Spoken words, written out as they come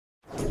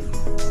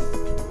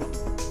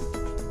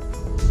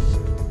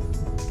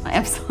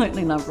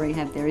absolutely love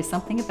rehab. There is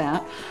something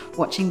about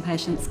watching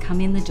patients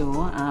come in the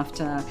door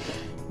after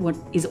what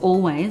is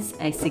always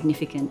a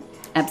significant,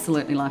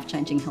 absolutely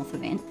life-changing health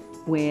event,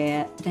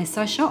 where they're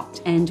so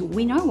shocked, and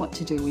we know what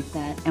to do with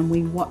that, and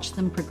we watch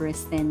them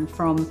progress then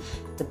from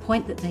the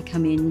point that they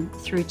come in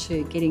through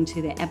to getting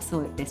to their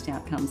absolute best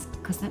outcomes,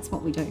 because that's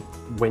what we do.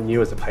 When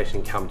you as a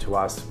patient come to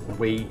us,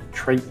 we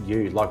treat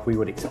you like we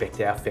would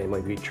expect our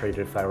family to be treated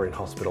if they were in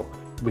hospital,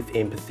 with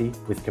empathy,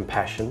 with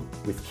compassion,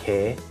 with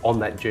care, on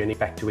that journey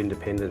back to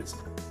independence.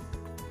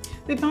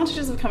 The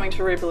advantages of coming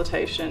to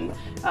rehabilitation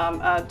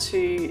are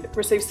to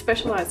receive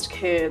specialised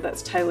care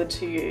that's tailored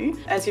to you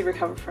as you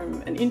recover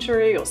from an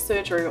injury or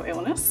surgery or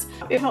illness.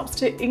 It helps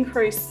to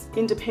increase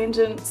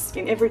independence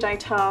in everyday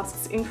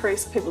tasks,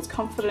 increase people's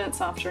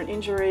confidence after an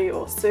injury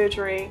or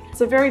surgery.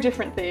 It's a very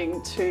different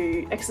thing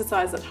to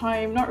exercise at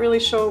home, not really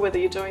sure whether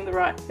you're doing the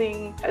right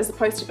thing, as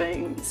opposed to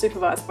being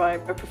supervised by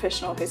a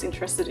professional who's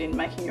interested in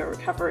making your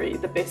recovery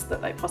the best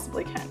that they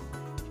possibly can.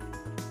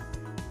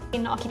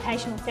 In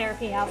occupational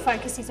therapy, our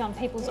focus is on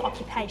people's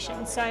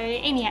occupation, so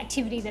any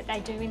activity that they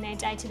do in their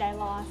day-to-day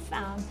life,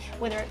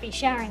 whether it be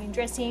showering and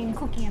dressing,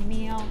 cooking a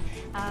meal,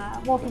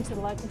 walking to the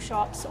local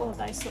shops, all of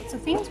those sorts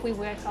of things, we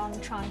work on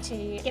trying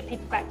to get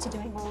people back to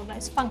doing all of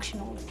those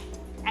functional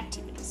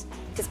activities.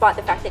 Despite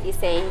the fact that you're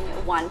seeing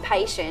one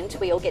patient,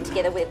 we all get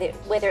together with it,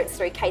 whether it's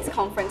through case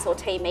conference or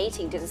team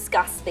meeting, to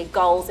discuss the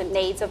goals and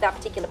needs of that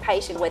particular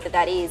patient, whether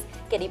that is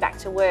getting back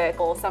to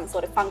work or some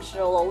sort of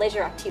functional or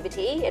leisure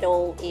activity. It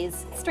all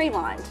is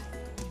streamlined.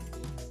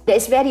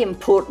 It's very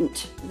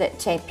important that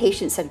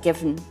patients are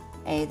given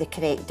the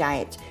correct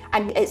diet,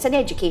 and it's an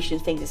education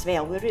thing as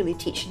well. We're really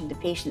teaching the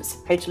patients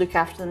how to look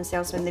after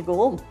themselves when they go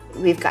home.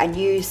 We've got a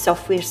new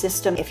software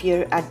system. If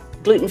you're a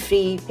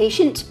gluten-free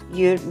patient,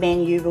 your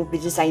menu will be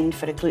designed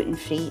for a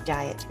gluten-free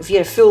diet. If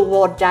you're a full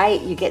ward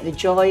diet, you get the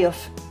joy of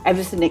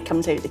everything that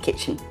comes out of the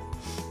kitchen.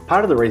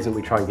 Part of the reason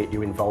we try and get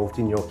you involved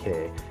in your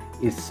care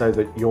is so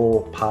that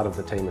you're part of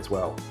the team as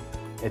well.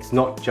 It's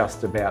not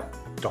just about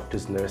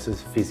doctors,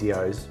 nurses,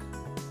 physios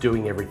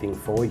doing everything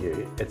for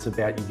you. It's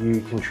about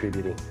you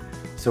contributing.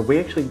 So we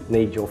actually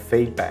need your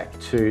feedback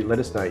to let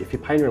us know if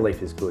your pain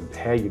relief is good,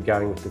 how you're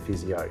going with the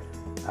physio,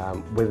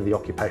 whether the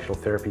occupational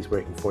therapy is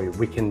working for you.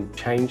 We can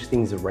change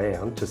things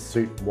around to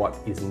suit what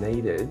is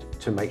needed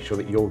to make sure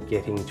that you're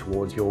getting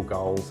towards your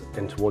goals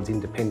and towards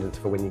independence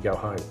for when you go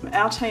home.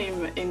 Our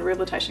team in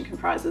rehabilitation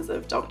comprises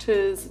of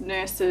doctors,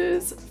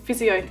 nurses,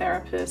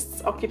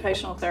 physiotherapists,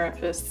 occupational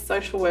therapists,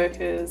 social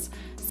workers,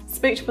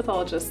 speech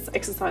pathologists,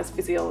 exercise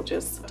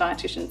physiologists,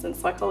 dietitians and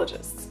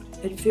psychologists.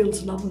 It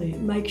feels lovely, it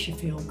makes you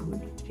feel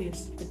good,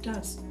 yes, it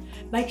does.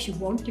 Makes you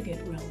want to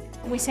get well.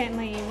 We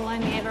certainly will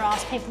only ever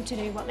ask people to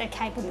do what they're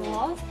capable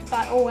of,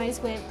 but always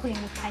we're putting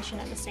the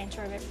patient at the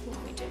centre of everything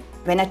we do.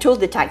 When I told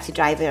the taxi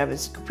driver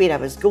where I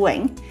was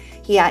going,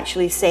 he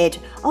actually said,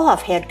 "Oh,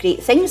 I've heard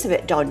great things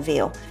about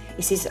Donvale."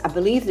 He says, "I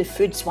believe the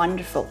food's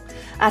wonderful."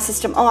 I said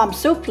to him, "Oh, I'm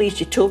so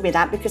pleased you told me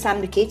that because I'm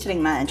the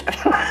catering manager."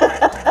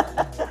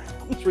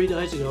 3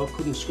 days ago, I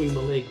couldn't swing my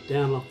leg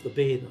down off the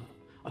bed.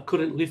 I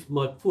couldn't lift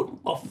my foot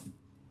off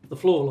the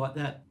floor like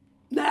that.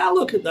 Now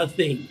look at the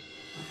thing.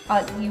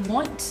 You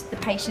want the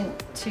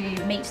patient to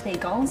meet their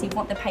goals, you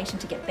want the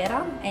patient to get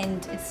better,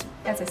 and it's,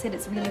 as I said,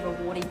 it's really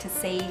rewarding to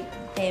see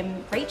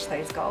them reach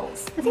those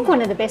goals. I think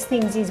one of the best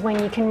things is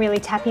when you can really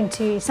tap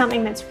into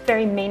something that's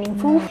very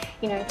meaningful,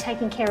 you know,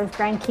 taking care of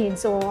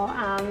grandkids or,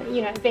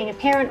 you know, being a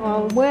parent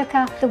or a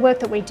worker. The work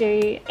that we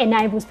do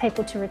enables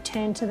people to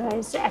return to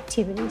those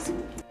activities.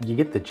 You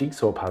get the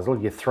jigsaw puzzle,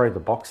 you throw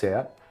the box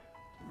out,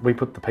 we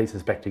put the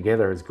pieces back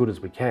together as good as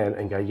we can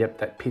and go, yep,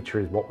 that picture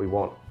is what we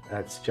want.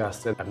 It's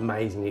just an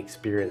amazing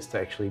experience to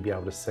actually be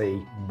able to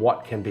see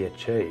what can be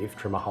achieved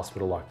from a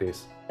hospital like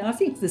this. I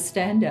think the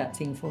standout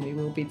thing for me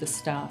will be the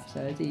staff,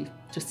 so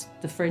just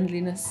the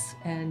friendliness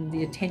and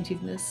the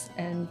attentiveness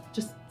and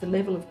just the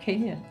level of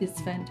care. It's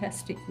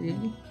fantastic,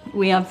 really.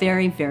 We are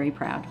very, very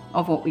proud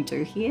of what we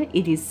do here.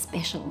 It is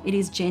special. It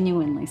is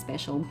genuinely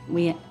special.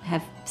 We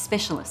have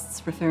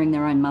specialists referring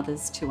their own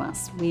mothers to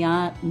us. We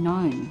are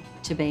known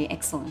to be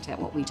excellent at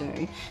what we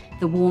do.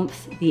 The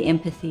warmth, the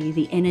empathy,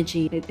 the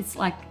energy, it's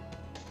like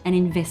an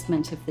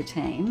investment of the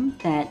team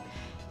that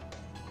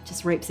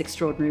just reaps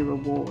extraordinary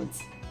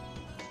rewards.